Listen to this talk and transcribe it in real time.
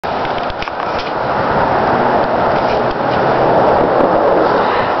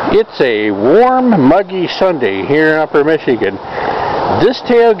It's a warm, muggy Sunday here in Upper Michigan. This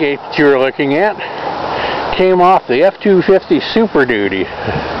tailgate that you were looking at came off the F-250 Super Duty.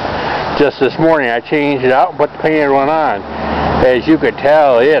 Just this morning I changed it out and put the painted one on. As you could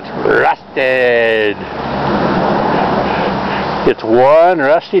tell, it's rusted. It's one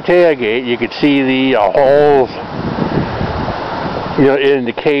rusty tailgate. You could see the holes, in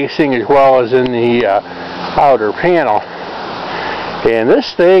the casing as well as in the outer panel. And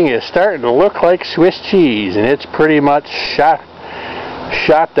this thing is starting to look like Swiss cheese, and it's pretty much shot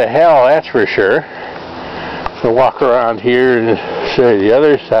to hell, that's for sure. So walk around here and show you the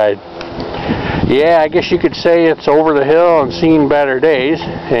other side. Yeah, I guess you could say it's over the hill and seen better days.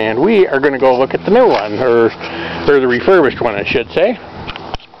 And we are going to go look at the new one, or the refurbished one, I should say.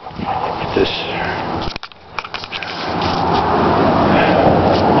 Get this.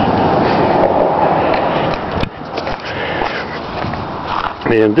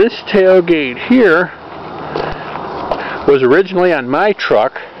 And this tailgate here was originally on my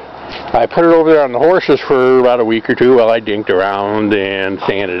truck. I put it over there on the horses for about a week or two while I dinked around and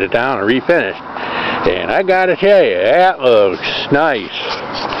sanded it down and refinished. And I gotta tell you, that looks nice.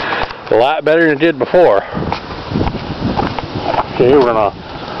 A lot better than it did before. Okay, we're gonna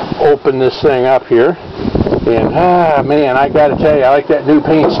open this thing up here. And man, I gotta tell you, I like that new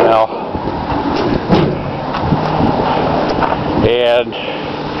paint smell. And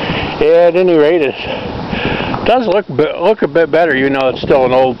at any rate, it does look a bit better, even though it's still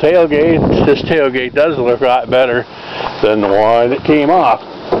an old tailgate. This tailgate does look a lot better than the one that came off.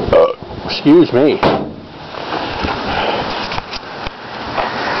 Excuse me.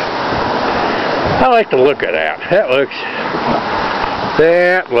 I like to look at that. That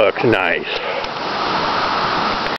looks nice.